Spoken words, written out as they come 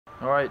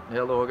Alright,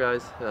 hello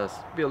guys. This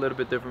will be a little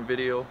bit different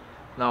video.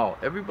 Now,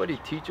 everybody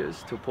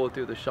teaches to pull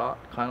through the shot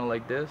kind of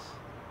like this.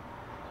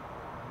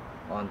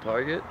 On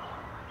target.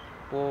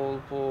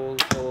 Pull, pull,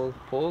 pull,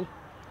 pull.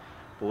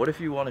 But what if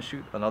you want to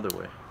shoot another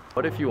way?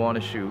 What if you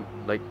want to shoot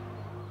like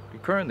you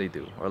currently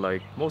do, or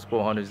like most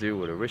bow hunters do,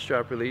 with a wrist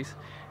strap release,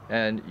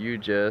 and you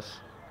just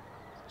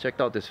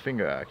checked out this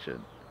finger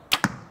action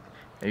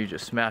and you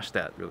just smash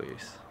that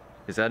release?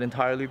 Is that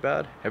entirely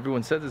bad?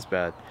 Everyone says it's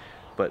bad.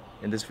 But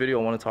in this video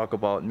I want to talk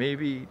about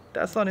maybe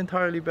that's not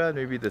entirely bad,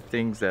 maybe the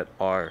things that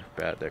are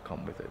bad that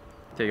come with it.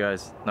 Okay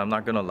guys, I'm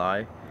not gonna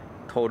lie,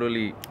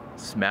 totally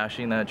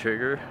smashing that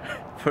trigger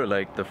for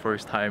like the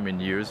first time in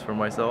years for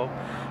myself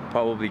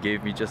probably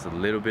gave me just a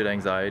little bit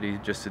anxiety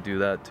just to do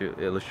that, to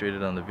illustrate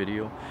it on the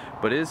video.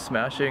 But is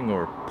smashing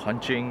or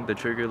punching the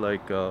trigger,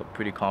 like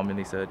pretty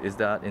commonly said, is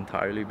that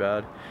entirely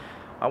bad?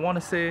 I want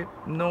to say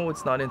no,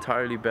 it's not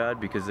entirely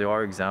bad, because there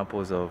are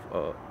examples of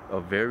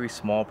a very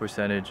small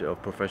percentage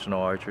of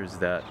professional archers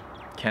that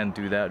can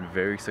do that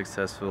very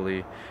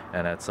successfully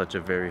and at such a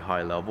very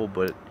high level.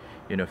 But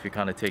you know, if you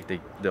kind of take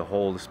the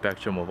whole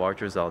spectrum of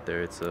archers out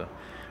there, it's a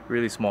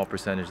really small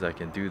percentage that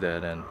can do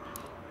that. And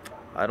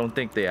I don't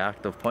think the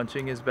act of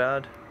punching is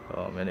bad.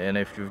 And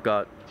if you've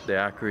got the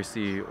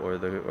accuracy or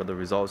the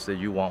results that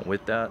you want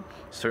with that,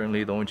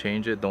 certainly don't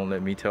change it. Don't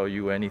let me tell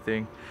you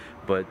anything.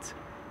 But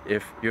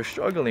if you're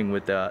struggling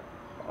with that,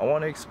 I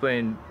want to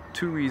explain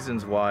two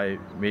reasons why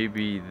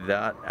maybe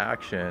that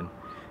action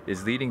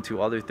is leading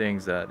to other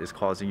things that is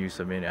causing you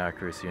some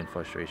inaccuracy and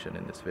frustration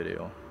in this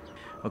video.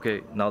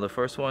 Okay, now the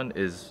first one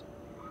is,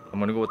 I'm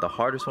gonna go with the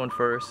hardest one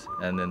first,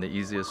 and then the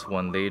easiest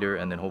one later,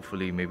 and then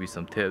hopefully maybe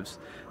some tips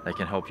that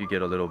can help you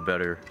get a little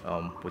better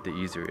with the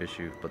easier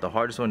issue. But the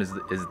hardest one is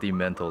the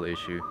mental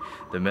issue.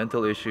 The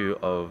mental issue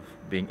of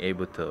being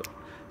able to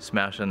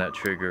smash on that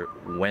trigger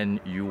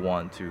when you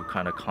want to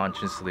kind of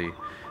consciously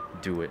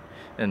do it.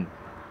 And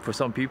for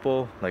some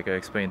people, like I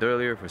explained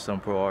earlier, for some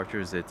pro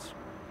archers it's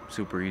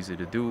super easy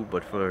to do,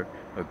 but for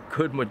a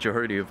good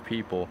majority of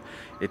people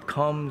it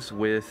comes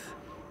with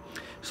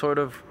sort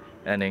of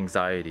an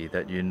anxiety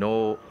that you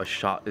know a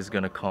shot is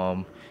gonna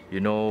come, you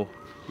know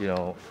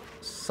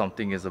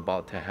something is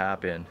about to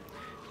happen,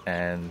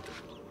 and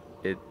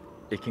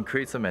it can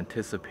create some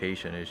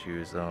anticipation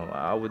issues.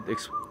 I would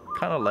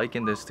kind of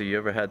liken this to, you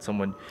ever had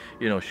someone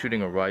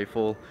shooting a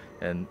rifle,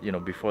 and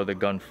before the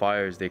gun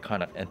fires they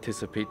kind of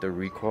anticipate the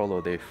recoil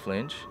or they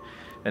flinch,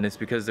 and it's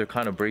because they're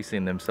kind of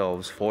bracing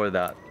themselves for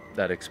that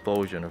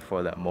explosion or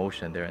for that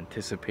motion. They're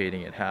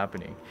anticipating it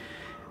happening.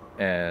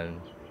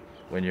 And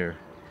when you're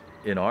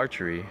in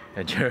archery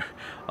and you're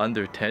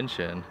under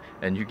tension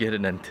and you get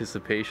an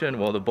anticipation,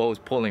 well, the bow is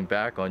pulling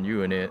back on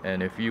you,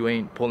 and if you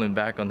ain't pulling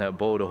back on that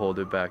bow to hold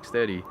it back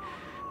steady,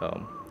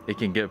 it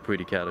can get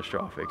pretty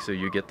catastrophic. So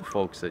you get the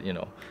folks that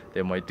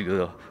they might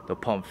do the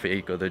pump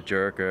fake or the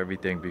jerk or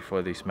everything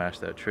before they smash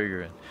that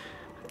trigger.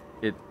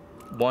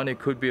 And it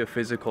could be a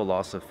physical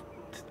loss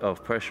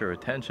of pressure or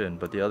tension,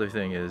 but the other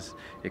thing is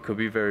it could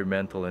be very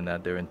mental, in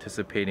that they're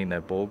anticipating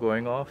that bow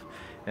going off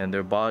and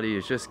their body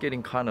is just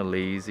getting kind of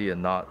lazy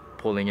and not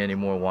pulling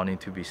anymore, wanting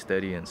to be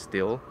steady and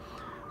still,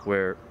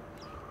 where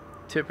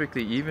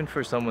typically even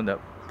for someone that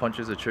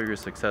punches a trigger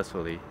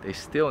successfully, they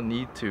still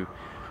need to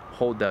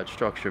hold that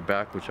structure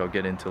back, which I'll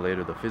get into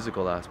later, the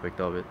physical aspect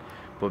of it.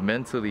 But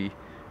mentally,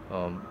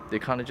 they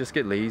kind of just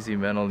get lazy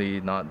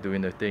mentally, not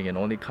doing their thing and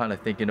only kind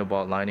of thinking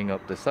about lining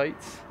up the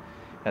sights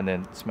and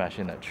then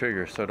smashing that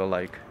trigger. Sort of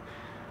like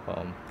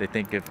they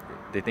think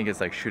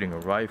it's like shooting a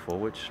rifle,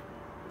 which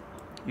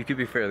you could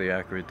be fairly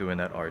accurate doing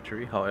that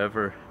archery.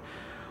 However,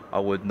 I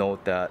would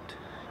note that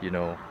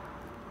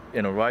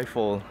in a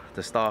rifle,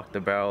 the stock, the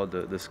barrel,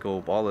 the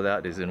scope, all of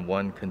that is in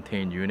one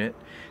contained unit.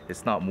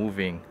 It's not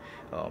moving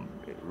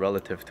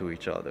relative to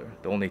each other.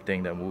 The only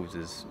thing that moves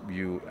is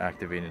you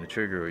activating the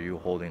trigger or you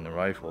holding the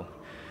rifle.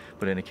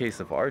 But in the case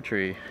of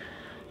archery,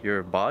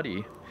 your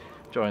body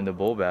drawing the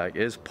bow back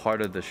is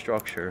part of the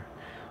structure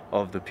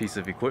of the piece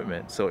of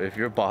equipment. So if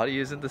your body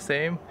isn't the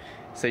same,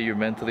 say you're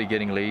mentally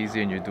getting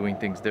lazy and you're doing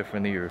things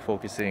differently, you're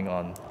focusing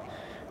on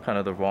kind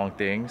of the wrong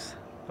things,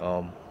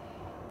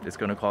 it's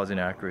going to cause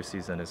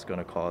inaccuracies and it's going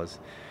to cause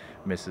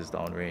misses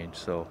downrange.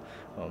 So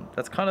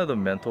that's kind of the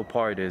mental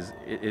part. Is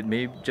it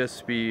may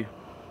just be,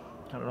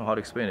 I don't know how to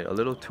explain it, a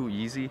little too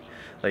easy.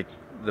 Like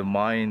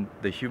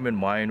the human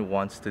mind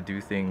wants to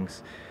do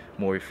things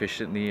more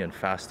efficiently and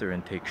faster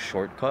and take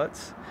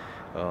shortcuts.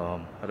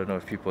 I don't know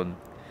if people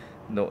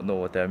know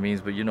what that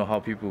means, but you know how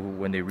people,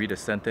 when they read a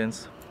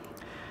sentence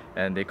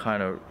and they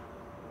kind of,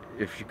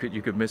 if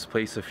you could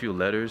misplace a few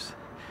letters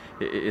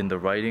in the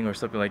writing or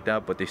something like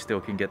that, but they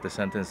still can get the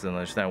sentence and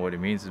understand what it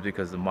means, is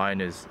because the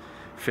mind is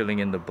filling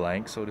in the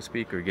blank, so to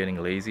speak, or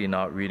getting lazy,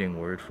 not reading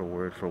word for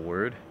word for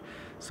word.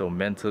 So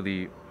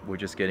mentally we're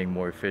just getting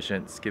more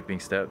efficient, skipping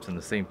steps. And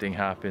the same thing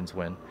happens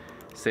when,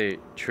 say,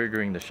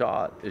 triggering the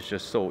shot is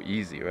just so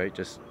easy, right?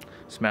 Just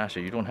smash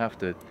it. You don't have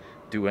to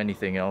do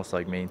anything else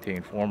like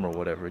maintain form or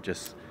whatever,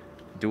 just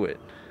do it.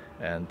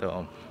 And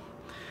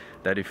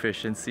that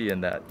efficiency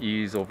and that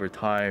ease over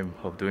time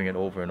of doing it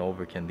over and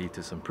over can lead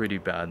to some pretty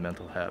bad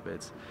mental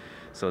habits.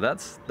 So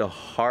that's the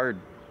hard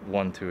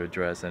one to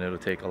address, and it'll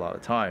take a lot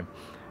of time.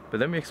 But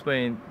let me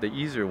explain the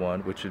easier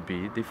one, which would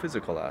be the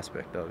physical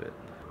aspect of it.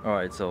 All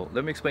right, so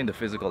let me explain the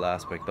physical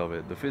aspect of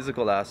it. The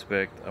physical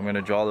aspect, I'm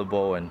gonna draw the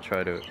bow and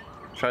try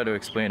to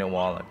explain it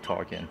while I'm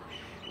talking.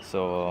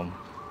 So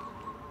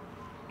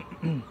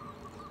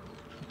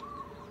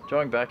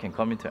drawing back and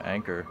coming to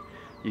anchor,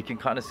 you can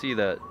kind of see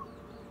that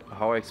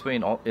how I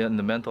explained in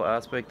the mental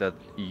aspect that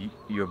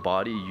your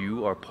body,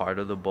 you are part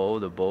of the bow.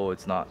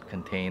 It's not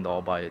contained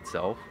all by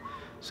itself.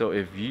 So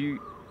if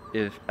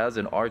as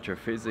an archer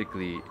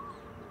physically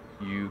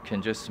you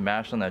can just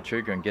smash on that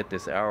trigger and get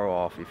this arrow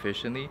off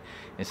efficiently,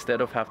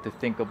 instead of have to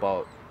think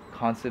about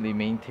constantly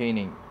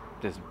maintaining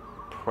this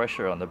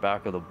pressure on the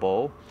back of the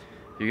bow,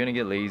 you're gonna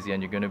get lazy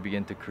and you're gonna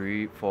begin to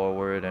creep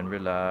forward and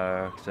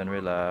relax,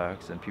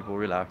 and people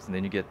relax, and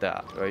then you get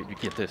that, right? You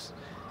get this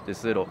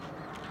little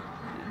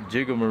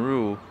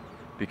jigamaroo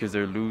because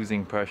they're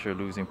losing pressure,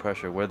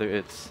 whether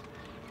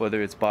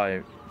it's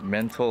by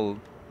mental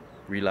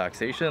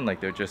relaxation,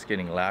 like they're just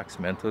getting lax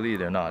mentally,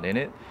 they're not in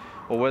it,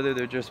 or whether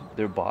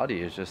their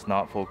body is just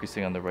not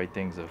focusing on the right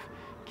things of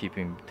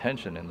keeping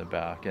tension in the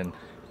back. And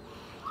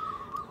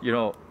you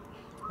know,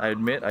 I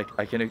admit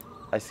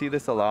I see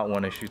this a lot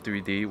when I shoot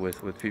 3D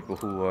with people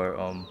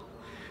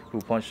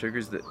who punch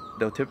triggers. That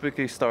they'll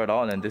typically start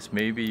out, and this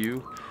may be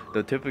you,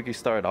 they'll typically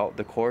start out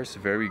the course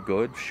very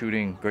good,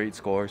 shooting great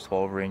scores,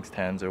 12 rings,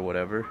 10s or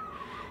whatever,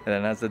 and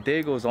then as the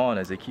day goes on,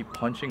 as they keep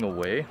punching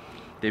away,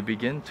 they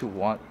begin to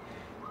want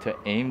to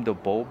aim the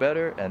bow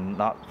better and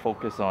not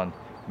focus on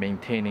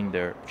maintaining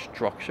their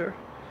structure.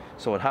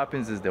 So what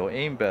happens is they'll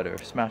aim better,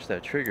 smash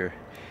that trigger,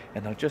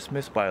 and they'll just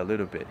miss by a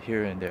little bit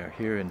here and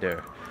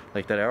there,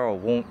 like that arrow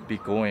won't be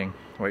going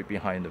right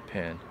behind the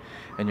pin,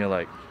 and you're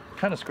like,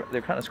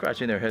 they're kind of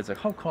scratching their heads like,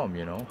 how come,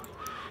 you know?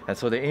 And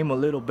so they aim a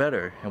little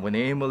better, and when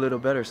they aim a little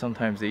better,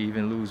 sometimes they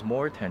even lose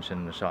more tension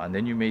in the shot, and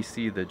then you may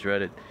see the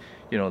dreaded,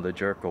 you know, the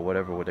jerk or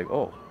whatever, where they go,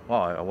 oh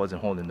wow, I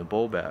wasn't holding the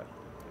bow back.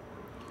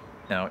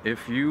 Now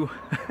if you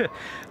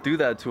do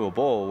that to a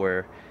bow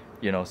where,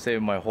 you know, say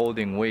my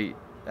holding weight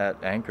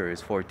at anchor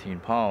is 14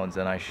 pounds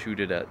and I shoot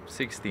it at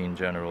 16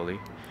 generally,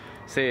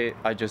 say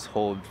I just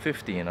hold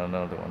 15 on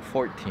another one,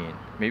 14,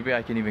 maybe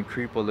I can even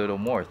creep a little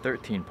more,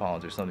 13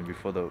 pounds or something,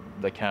 before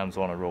the cams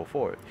want to roll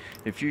forward.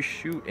 If you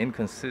shoot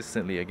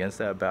inconsistently against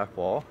that back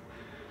wall,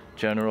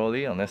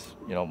 generally, unless,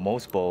 you know,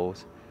 most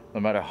bows, no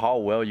matter how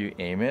well you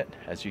aim it,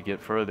 as you get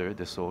further,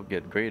 this will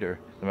get greater,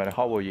 no matter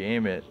how well you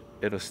aim it,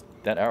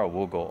 that arrow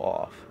will go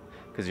off,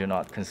 because you're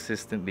not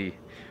consistently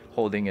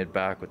holding it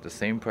back with the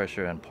same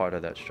pressure and part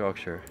of that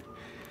structure.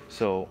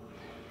 So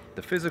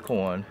the physical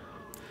one,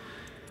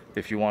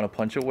 if you want to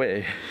punch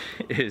away,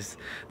 is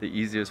the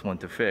easiest one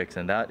to fix,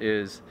 and that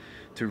is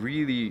to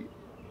really,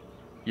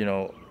 you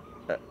know,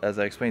 as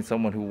I explained,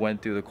 someone who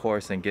went through the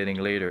course and getting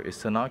later, is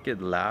to not get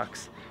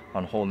lax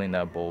on holding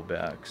that bow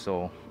back.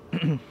 So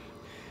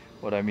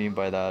what I mean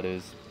by that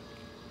is,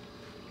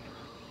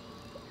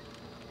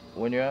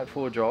 when you're at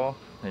full draw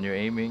and you're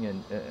aiming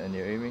and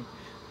you're aiming,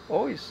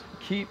 always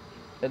keep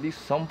at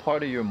least some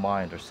part of your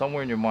mind, or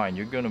somewhere in your mind,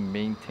 you're going to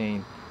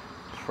maintain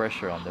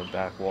pressure on the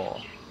back wall.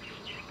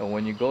 And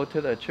when you go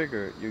to that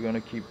trigger, you're going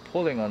to keep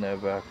pulling on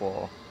that back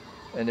wall,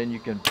 and then you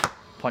can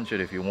punch it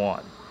if you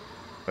want,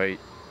 right?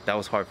 That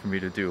was hard for me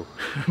to do.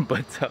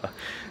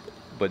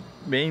 but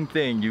main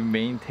thing, you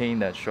maintain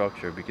that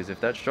structure, because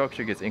if that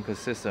structure gets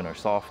inconsistent or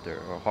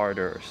softer or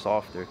harder or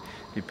softer,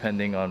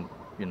 depending on,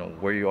 you know,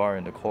 where you are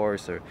in the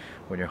course, or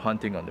when you're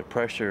hunting under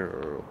pressure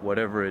or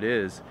whatever it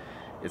is,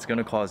 it's going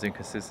to cause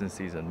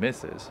inconsistencies and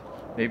misses.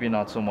 Maybe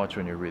not so much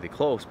when you're really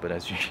close, but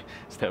as you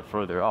step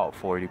further out,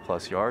 40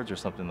 plus yards or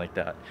something like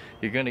that,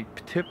 you're going to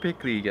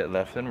typically get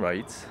left and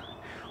rights.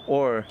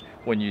 Or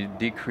when you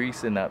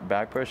decrease in that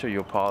back pressure,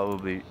 you'll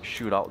probably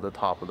shoot out the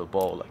top of the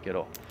bow, like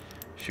it'll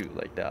shoot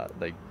like that.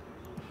 Like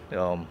I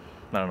don't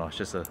know, it's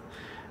just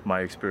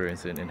my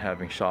experience in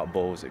having shot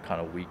bows, it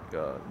kind of weak,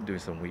 doing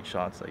some weak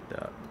shots like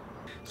that.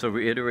 So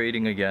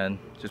reiterating again,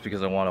 just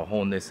because I want to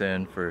hone this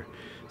in for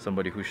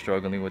somebody who's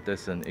struggling with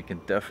this, and it can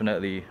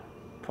definitely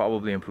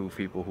probably improve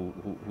people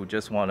who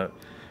just want to,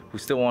 who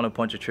still want to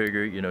punch a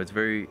trigger. You know, it's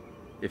very,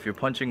 if you're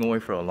punching away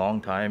for a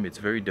long time, it's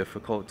very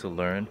difficult to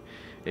learn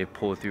a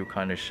pull through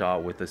kind of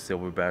shot with a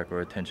silverback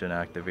or a tension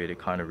activated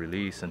kind of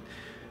release. And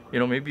you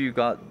know, maybe you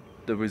got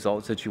the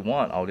results that you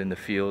want out in the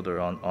field or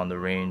on the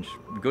range,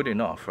 good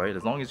enough, right?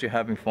 As long as you're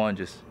having fun,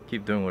 just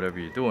keep doing whatever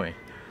you're doing.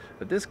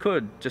 But this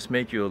could just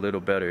make you a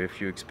little better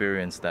if you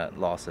experience that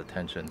loss of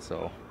tension.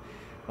 So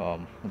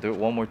I'll do it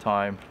one more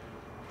time.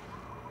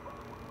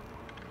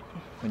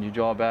 When you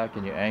draw back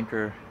and you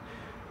anchor,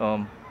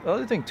 the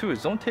other thing too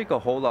is don't take a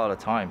whole lot of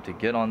time to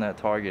get on that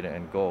target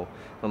and go.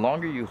 The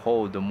longer you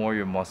hold, the more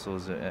your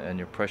muscles and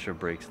your pressure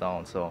breaks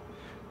down. So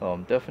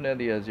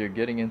definitely as you're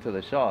getting into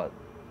the shot,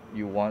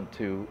 you want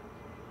to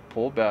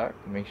pull back,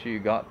 make sure you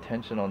got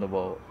tension on the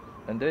bow,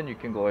 and then you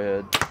can go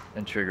ahead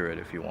and trigger it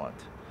if you want.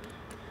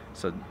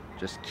 So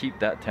just keep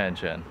that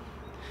tension.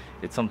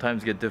 it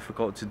sometimes get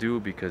difficult to do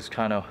because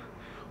kind of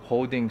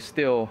holding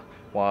still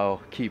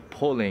while keep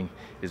pulling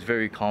is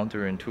very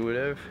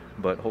counterintuitive,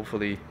 but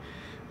hopefully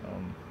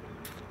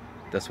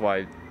that's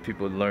why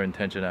people learn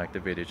tension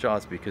activated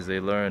shots, because they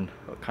learn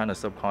kind of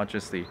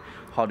subconsciously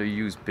how to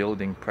use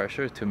building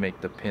pressure to make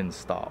the pin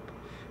stop.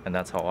 And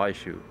that's how I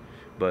shoot.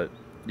 But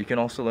you can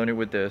also learn it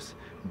with this: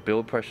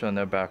 build pressure on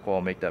that back wall,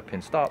 make that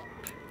pin stop,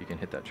 you can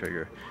hit that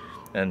trigger,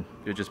 and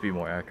you'll just be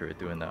more accurate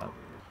doing that.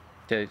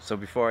 Okay, so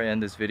before I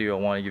end this video, I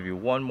want to give you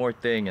one more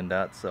thing, and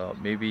that's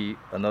maybe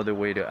another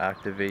way to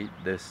activate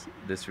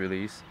this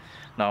release.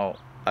 Now,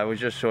 I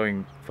was just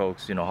showing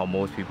folks, you know, how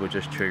most people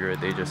just trigger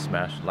it. They just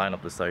line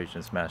up the sights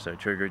and smash that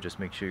trigger. Just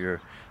make sure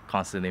you're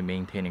constantly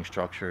maintaining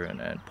structure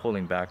and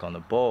pulling back on the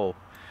bow.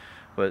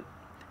 But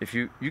if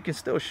you can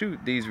still shoot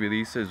these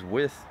releases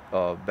with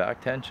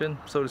back tension,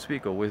 so to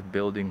speak, or with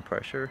building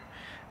pressure,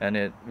 and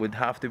it would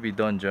have to be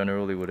done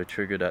generally with a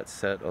trigger that's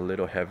set a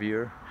little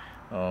heavier.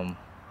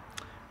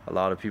 A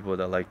lot of people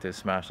that like to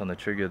smash on the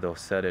trigger, they'll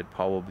set it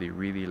probably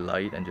really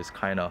light and just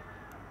kind of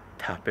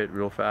tap it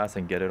real fast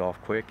and get it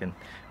off quick, and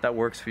that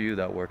works for you,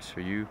 that works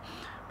for you.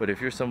 But if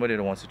you're somebody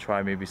that wants to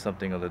try maybe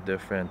something a little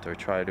different, or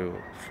try to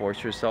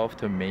force yourself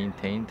to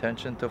maintain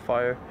tension to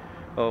fire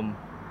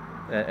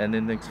an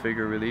index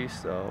finger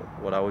release,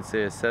 what I would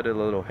say is set it a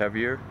little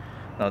heavier.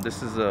 Now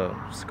this is a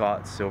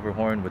Scott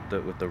Silverhorn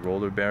with the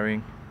roller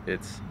bearing.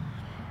 It's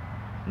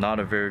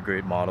not a very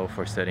great model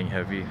for setting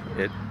heavy.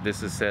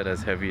 This is set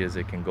as heavy as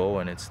it can go,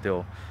 and it's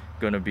still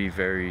gonna be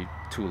very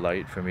too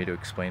light for me to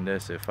explain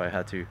this. If I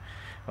had to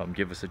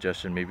give a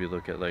suggestion, maybe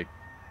look at like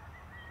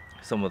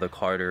some of the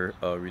Carter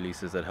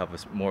releases that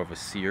have more of a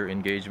sear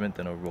engagement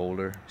than a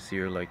roller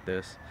sear like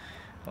this,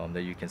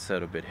 that you can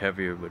set a bit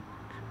heavier. But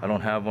I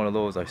don't have one of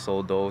those. I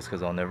sold those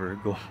because I'll never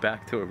go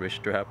back to a wrist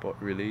strap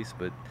release.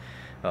 But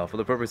for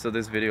the purpose of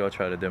this video, I'll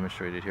try to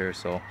demonstrate it here.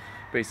 So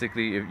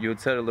basically, if you would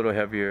set a little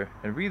heavier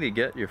and really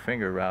get your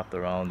finger wrapped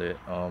around it,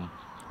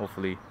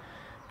 hopefully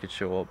it could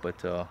show up,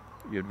 but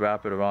you'd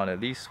wrap it around at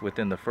least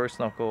within the first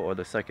knuckle or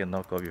the second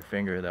knuckle of your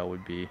finger. That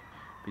would be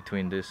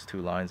between these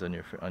two lines on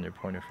your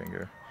pointer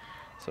finger.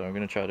 So I'm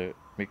gonna try to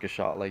make a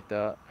shot like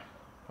that.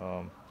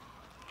 So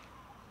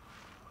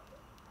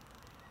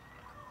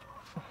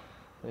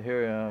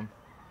here I am,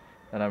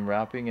 and I'm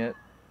wrapping it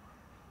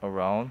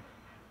around.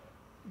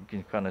 You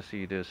can kind of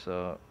see this,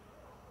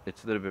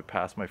 it's a little bit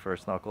past my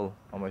first knuckle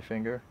on my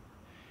finger,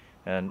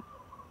 and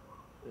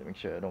make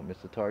sure I don't miss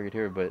the target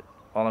here. But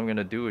all I'm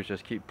gonna do is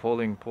just keep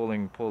pulling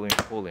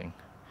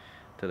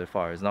till it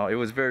fires. Now it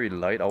was very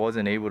light. I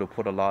wasn't able to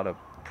put a lot of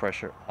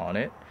pressure on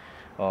it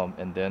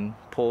and then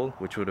pull,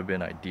 which would have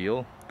been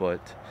ideal,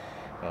 but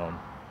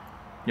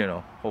you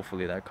know,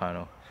 hopefully that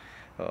kind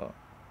of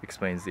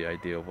explains the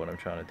idea of what I'm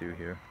trying to do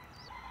here.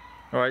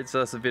 Alright, so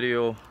that's a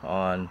video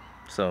on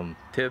some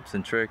tips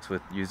and tricks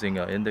with using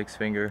an index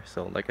finger.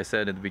 So like I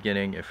said at the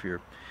beginning, if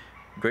you're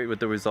great with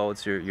the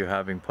results you're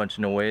having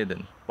punching away,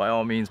 then by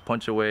all means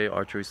punch away.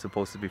 Archery is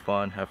supposed to be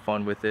fun. Have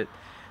fun with it.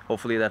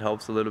 Hopefully that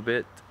helps a little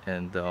bit.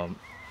 And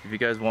if you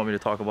guys want me to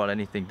talk about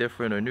anything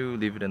different or new,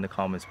 leave it in the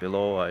comments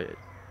below. I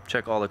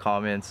check all the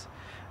comments.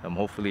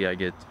 Hopefully I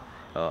get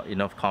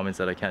enough comments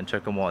that I can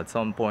check them all at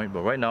some point,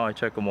 but right now I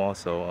check them all.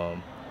 So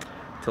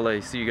till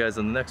I see you guys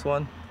on the next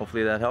one,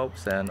 hopefully that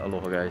helps, and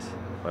aloha guys.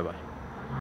 Bye bye.